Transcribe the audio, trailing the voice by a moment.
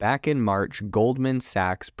back in March, Goldman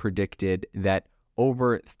Sachs predicted that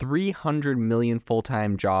over 300 million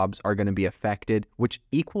full-time jobs are going to be affected, which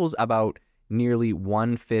equals about nearly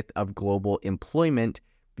 1/5 of global employment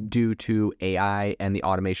due to AI and the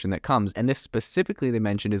automation that comes. And this specifically, they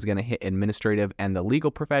mentioned, is going to hit administrative and the legal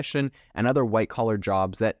profession and other white-collar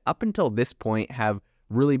jobs that up until this point have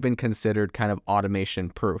really been considered kind of automation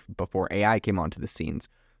proof before AI came onto the scenes.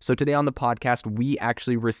 So today on the podcast, we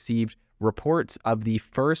actually received reports of the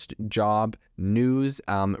first job news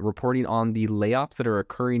reporting on the layoffs that are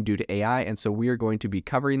occurring due to AI. And so we are going to be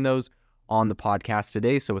covering those on the podcast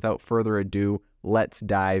today. So without further ado, let's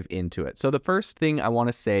dive into it. So the first thing I want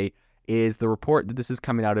to say is the report that this is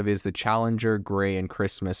coming out of is the Challenger, Gray and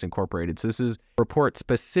Christmas Incorporated. So this is a report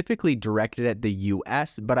specifically directed at the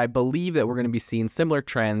US, but I believe that we're going to be seeing similar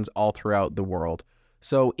trends all throughout the world.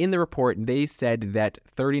 So in the report, they said that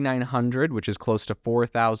 3,900, which is close to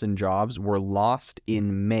 4,000 jobs, were lost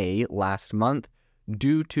in May last month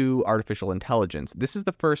due to artificial intelligence. This is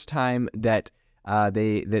the first time that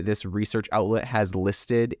this research outlet has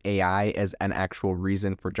listed AI as an actual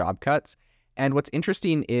reason for job cuts. And what's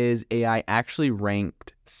interesting is AI actually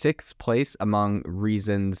ranked 6th place among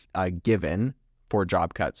reasons given for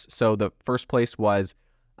job cuts. So the first place was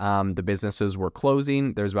the businesses were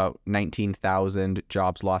closing. There's about 19,000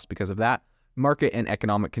 jobs lost because of that. Market and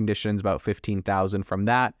economic conditions, about 15,000 from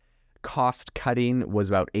that. Cost cutting was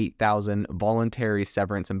about 8,000. Voluntary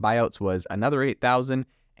severance and buyouts was another 8,000.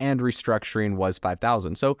 And restructuring was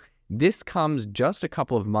 5,000. So this comes just a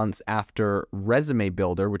couple of months after Resume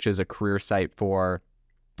Builder, which is a career site for,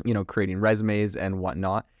 creating resumes and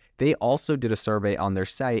whatnot. They also did a survey on their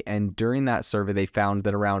site, and during that survey, they found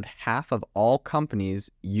that around half of all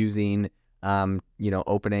companies using,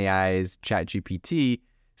 OpenAI's ChatGPT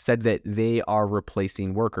said that they are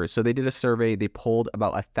replacing workers. So they did a survey. They polled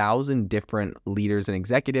about 1,000 different leaders and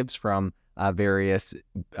executives from various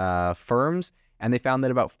firms, and they found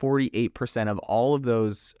that about 48% of all of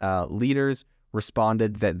those leaders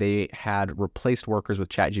responded that they had replaced workers with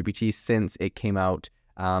ChatGPT since it came out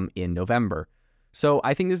in November. So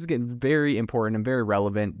I think this is getting very important and very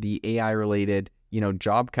relevant. The AI-related,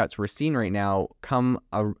 job cuts we're seeing right now come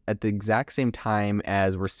at the exact same time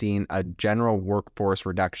as we're seeing a general workforce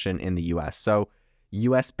reduction in the U.S. So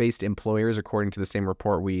U.S.-based employers, according to the same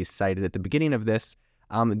report we cited at the beginning of this,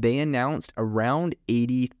 they announced around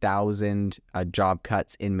 80,000 job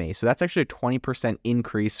cuts in May. So that's actually a 20%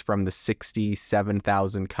 increase from the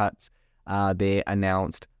 67,000 cuts they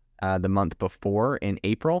announced the month before in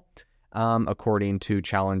April, according to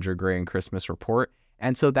Challenger, Gray and Christmas report.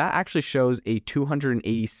 And so that actually shows a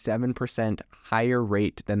 287% higher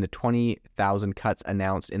rate than the 20,000 cuts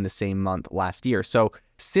announced in the same month last year. So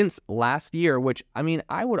since last year, which,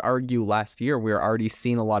 I would argue last year, we're already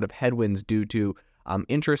seeing a lot of headwinds due to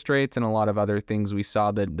interest rates and a lot of other things. We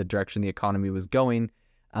saw the direction the economy was going.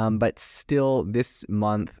 But still this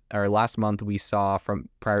month or last month, we saw from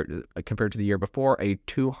compared to the year before, a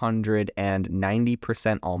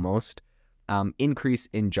 290% almost increase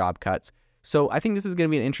in job cuts. So I think this is going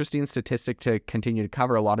to be an interesting statistic to continue to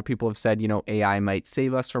cover. A lot of people have said, AI might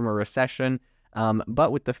save us from a recession.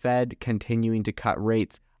 But with the Fed continuing to cut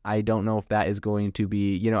rates, I don't know if that is going to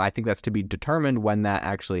be, I think that's to be determined when that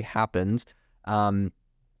actually happens.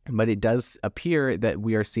 But it does appear that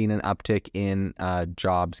we are seeing an uptick in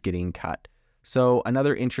jobs getting cut. So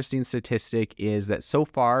another interesting statistic is that so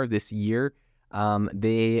far this year,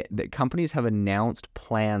 the companies have announced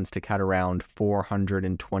plans to cut around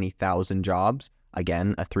 420,000 jobs.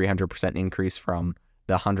 Again, a 300% increase from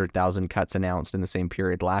the 100,000 cuts announced in the same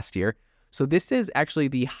period last year. So this is actually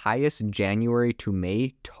the highest January to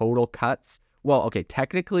May total cuts. Well, okay,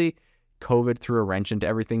 technically, COVID threw a wrench into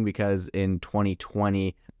everything because in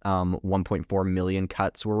 2020, 1.4 million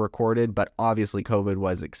cuts were recorded, but obviously COVID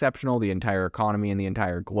was exceptional. The entire economy and the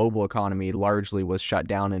entire global economy largely was shut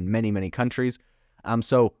down in many, many countries.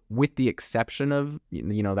 So with the exception of,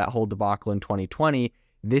 that whole debacle in 2020,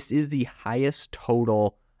 this is the highest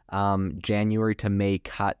total January to May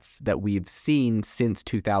cuts that we've seen since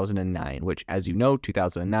 2009, which, as you know,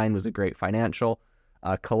 2009 was a great financial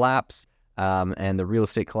collapse and the real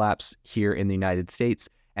estate collapse here in the United States.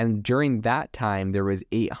 And during that time, there was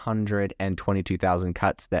 822,000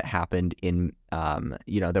 cuts that happened in,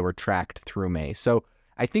 that were tracked through May. So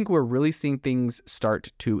I think we're really seeing things start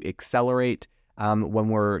to accelerate when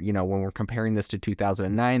we're comparing this to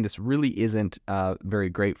 2009. This really isn't very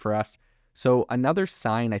great for us. So another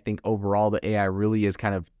sign, I think, overall, that AI really is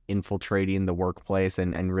kind of infiltrating the workplace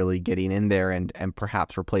and really getting in there and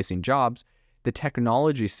perhaps replacing jobs. The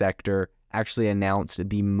technology sector actually announced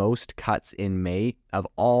the most cuts in May of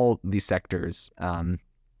all these sectors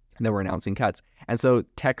that were announcing cuts. And so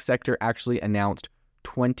tech sector actually announced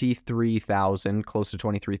 23,000, close to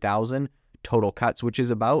 23,000 total cuts, which is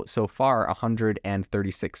about so far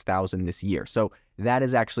 136,000 this year. So that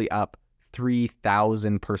is actually up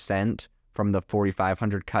 3,000% from the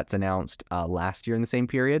 4,500 cuts announced last year in the same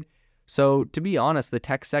period. So to be honest, the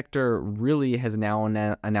tech sector really has now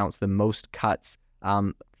announced the most cuts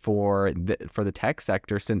for the tech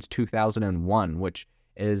sector since 2001, which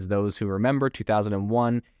is, those who remember,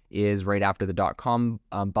 2001 is right after the dot-com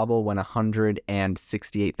bubble, when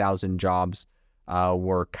 168,000 jobs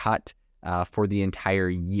were cut for the entire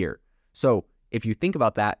year. So if you think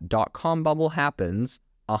about that, dot-com bubble happens,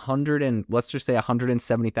 let's just say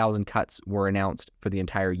 170,000 cuts were announced for the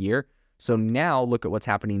entire year. So now look at what's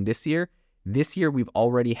happening this year. This year, we've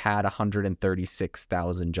already had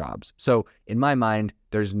 136,000 jobs. So in my mind,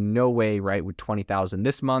 there's no way, right, with 20,000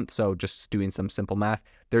 this month. So just doing some simple math,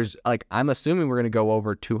 I'm assuming we're going to go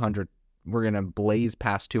over 200. We're going to blaze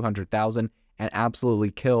past 200,000 and absolutely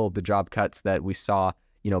kill the job cuts that we saw,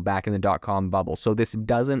 back in the dot-com bubble. So this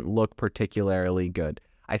doesn't look particularly good.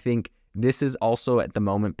 I think this is also at the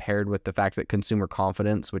moment paired with the fact that consumer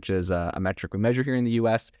confidence, which is a metric we measure here in the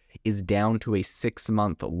US, is down to a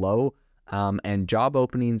 6-month low. And job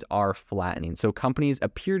openings are flattening. So companies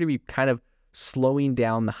appear to be kind of slowing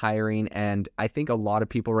down the hiring. And I think a lot of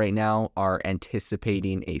people right now are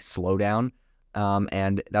anticipating a slowdown.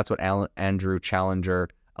 And that's what Andrew Challenger,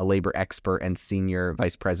 a labor expert and senior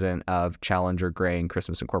vice president of Challenger, Gray and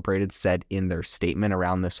Christmas Incorporated, said in their statement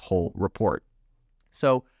around this whole report.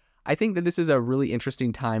 So I think that this is a really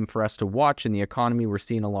interesting time for us to watch in the economy. We're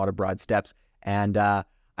seeing a lot of broad steps. And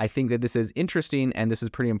I think that this is interesting and this is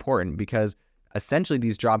pretty important because essentially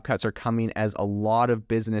these job cuts are coming as a lot of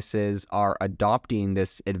businesses are adopting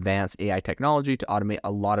this advanced AI technology to automate a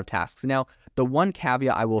lot of tasks. Now, the one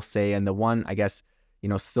caveat I will say, and the one, I guess,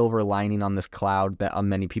 silver lining on this cloud that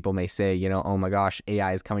many people may say, oh my gosh,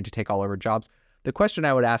 AI is coming to take all over jobs. The question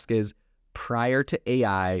I would ask is, prior to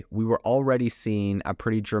AI, we were already seeing a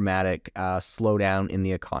pretty dramatic slowdown in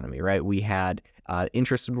the economy, right? We had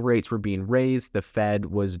interest rates were being raised. The Fed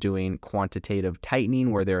was doing quantitative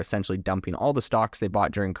tightening, where they're essentially dumping all the stocks they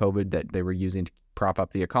bought during COVID that they were using to prop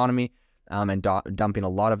up the economy, and dumping a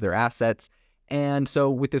lot of their assets. And so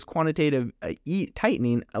with this quantitative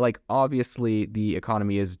tightening, obviously the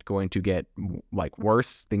economy is going to get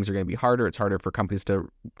worse. Things are going to be harder. It's harder for companies to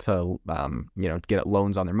get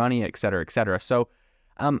loans on their money, et cetera, et cetera. So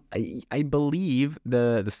I believe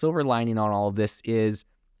the silver lining on all of this is,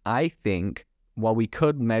 I think, while we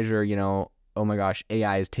could measure, oh my gosh,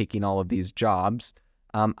 AI is taking all of these jobs,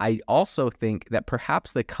 I also think that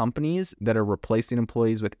perhaps the companies that are replacing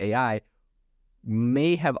employees with AI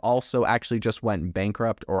may have also actually just went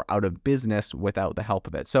bankrupt or out of business without the help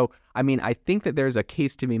of it. So, I think that there's a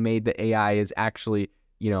case to be made that AI is actually,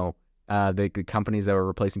 the companies that are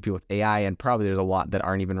replacing people with AI, and probably there's a lot that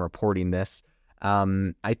aren't even reporting this.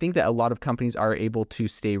 I think that a lot of companies are able to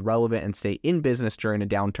stay relevant and stay in business during a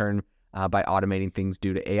downturn by automating things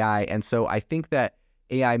due to AI. And so I think that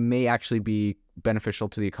AI may actually be beneficial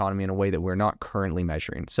to the economy in a way that we're not currently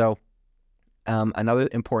measuring. So another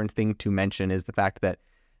important thing to mention is the fact that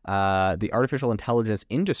the artificial intelligence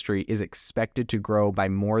industry is expected to grow by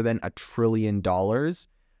more than $1 trillion.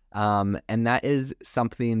 And that is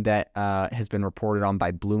something that has been reported on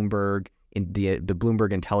by Bloomberg in the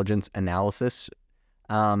Bloomberg Intelligence Analysis.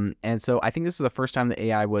 And so I think this is the first time that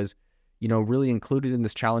AI was, really included in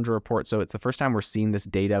this Challenger report. So it's the first time we're seeing this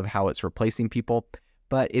data of how it's replacing people.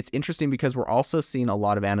 But it's interesting because we're also seeing a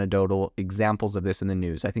lot of anecdotal examples of this in the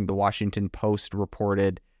news. I think the Washington Post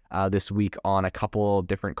reported this week on a couple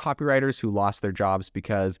different copywriters who lost their jobs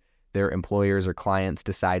because their employers or clients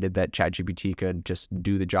decided that ChatGPT could just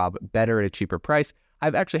do the job better at a cheaper price.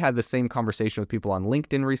 I've actually had the same conversation with people on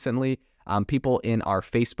LinkedIn recently. People in our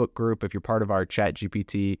Facebook group, if you're part of our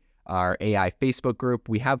ChatGPT, our AI Facebook group,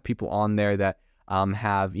 we have people on there that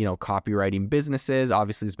have, copywriting businesses.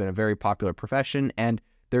 Obviously, it's been a very popular profession, and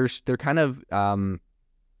they're kind of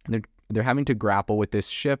they're having to grapple with this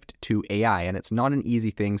shift to AI, and it's not an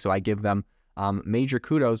easy thing. So I give them major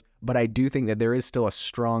kudos, but I do think that there is still a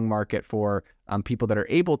strong market for people that are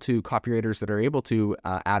able to, copywriters that are able to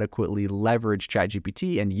adequately leverage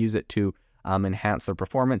ChatGPT and use it to enhance their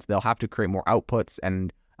performance. They'll have to create more outputs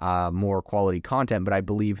and more quality content, but I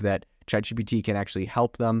believe that ChatGPT can actually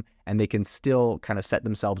help them, and they can still kind of set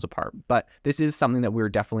themselves apart. But this is something that we're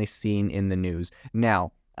definitely seeing in the news.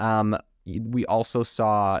 Now, we also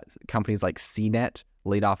saw companies like CNET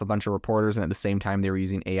laid off a bunch of reporters, and at the same time, they were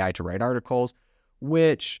using AI to write articles,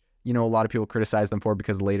 which, a lot of people criticize them for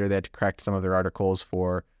because later they had to correct some of their articles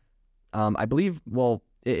for, I believe,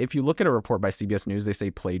 if you look at a report by CBS News, they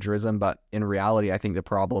say plagiarism, but in reality, I think the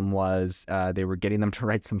problem was they were getting them to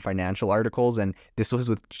write some financial articles, and this was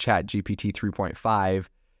with ChatGPT 3.5,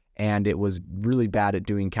 and it was really bad at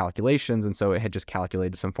doing calculations, and so it had just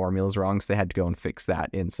calculated some formulas wrong, so they had to go and fix that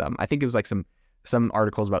in some. I think it was like some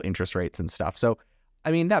articles about interest rates and stuff. So,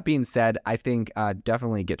 I mean, that being said, I think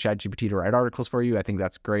definitely get ChatGPT to write articles for you. I think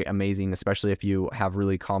that's great, amazing, especially if you have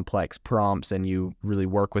really complex prompts and you really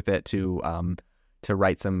work with it to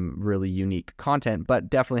write some really unique content, but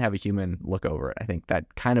definitely have a human look over it. I think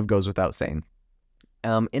that kind of goes without saying.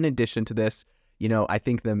 In addition to this, I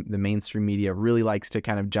think the mainstream media really likes to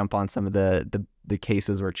kind of jump on some of the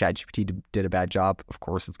cases where ChatGPT did a bad job. Of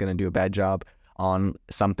course, it's going to do a bad job on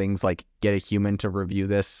some things, like get a human to review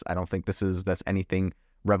this. I don't think that's anything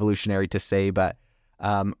revolutionary to say, but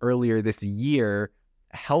earlier this year,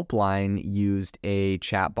 Helpline used a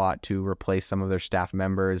chatbot to replace some of their staff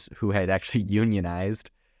members who had actually unionized.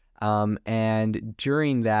 And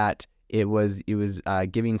during that, it was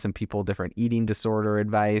giving some people different eating disorder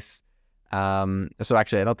advice. So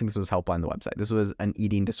actually, I don't think this was Helpline, the website. This was an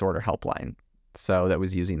eating disorder helpline. So that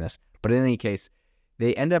was using this. But in any case,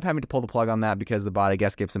 they ended up having to pull the plug on that because the bot, I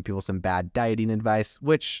guess, gave some people some bad dieting advice,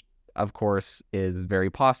 which of course is very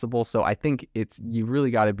possible. So I think you really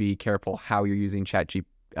got to be careful how you're using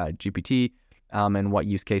GPT and what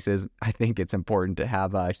use cases. I think it's important to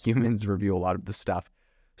have humans review a lot of the stuff.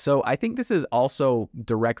 So I think this is also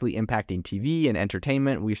directly impacting TV and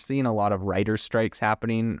entertainment. We've seen a lot of writer strikes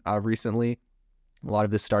happening recently. A lot of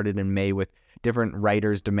this started in May with different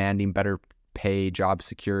writers demanding better pay, job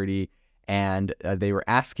security, and they were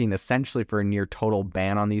asking essentially for a near total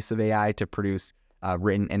ban on the use of AI to produce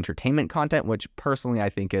written entertainment content, which personally I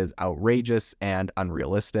think is outrageous and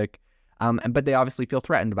unrealistic. But they obviously feel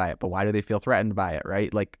threatened by it. But why do they feel threatened by it,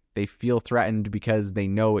 right? Like, they feel threatened because they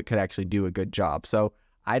know it could actually do a good job. So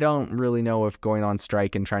I don't really know if going on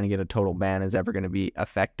strike and trying to get a total ban is ever going to be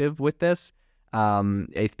effective with this.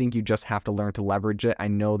 I think you just have to learn to leverage it. I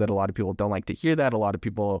know that a lot of people don't like to hear that. A lot of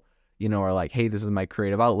people, are like, hey, this is my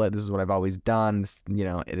creative outlet. This is what I've always done.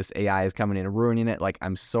 This AI is coming in and ruining it. Like,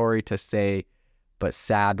 I'm sorry to say, but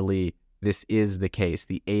sadly, this is the case.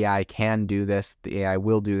 The AI can do this. The AI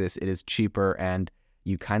will do this. It is cheaper, and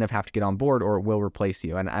you kind of have to get on board or it will replace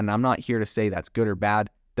you. And I'm not here to say that's good or bad.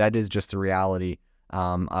 That is just the reality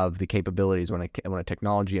of the capabilities when a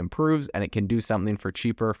technology improves and it can do something for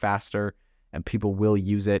cheaper, faster, and people will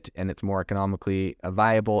use it and it's more economically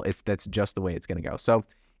viable. That's just the way it's going to go. So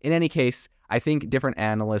in any case, I think different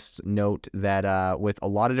analysts note that with a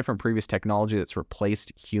lot of different previous technology that's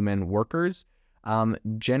replaced human workers,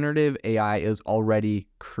 generative AI is already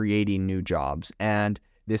creating new jobs. And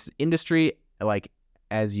this industry, like,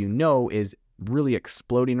 as you know, is really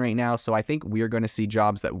exploding right now. So I think we are going to see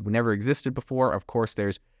jobs that never existed before. Of course,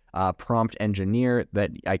 there's prompt engineer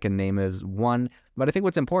that I can name as one. But I think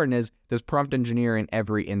what's important is there's prompt engineer in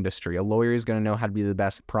every industry. A lawyer is going to know how to be the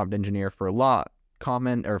best prompt engineer for law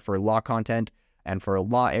content and for a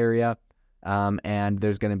law area. And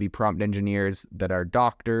there's going to be prompt engineers that are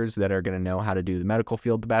doctors that are going to know how to do the medical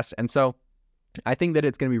field the best. And so I think that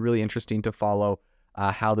it's going to be really interesting to follow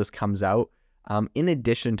how this comes out. In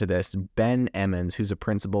addition to this, Ben Emmons, who's a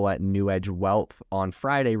principal at New Edge Wealth, on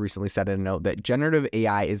Friday recently said in a note that generative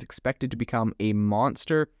AI is expected to become a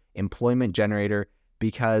monster employment generator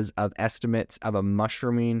because of estimates of a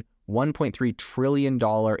mushrooming $1.3 trillion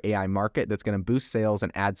AI market that's going to boost sales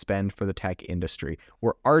and ad spend for the tech industry.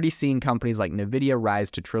 We're already seeing companies like NVIDIA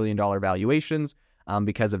rise to trillion-dollar valuations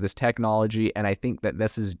because of this technology, and I think that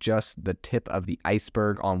this is just the tip of the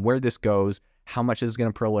iceberg on where this goes, how much is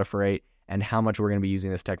going to proliferate, and how much we're going to be using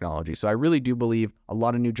this technology. So I really do believe a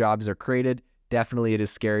lot of new jobs are created. Definitely it is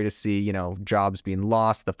scary to see, jobs being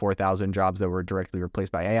lost, the 4,000 jobs that were directly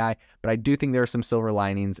replaced by AI. But I do think there are some silver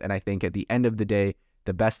linings. And I think at the end of the day,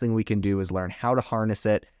 the best thing we can do is learn how to harness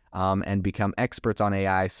it and become experts on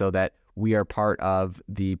AI so that we are part of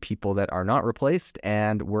the people that are not replaced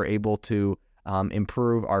and we're able to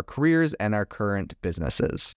improve our careers and our current businesses.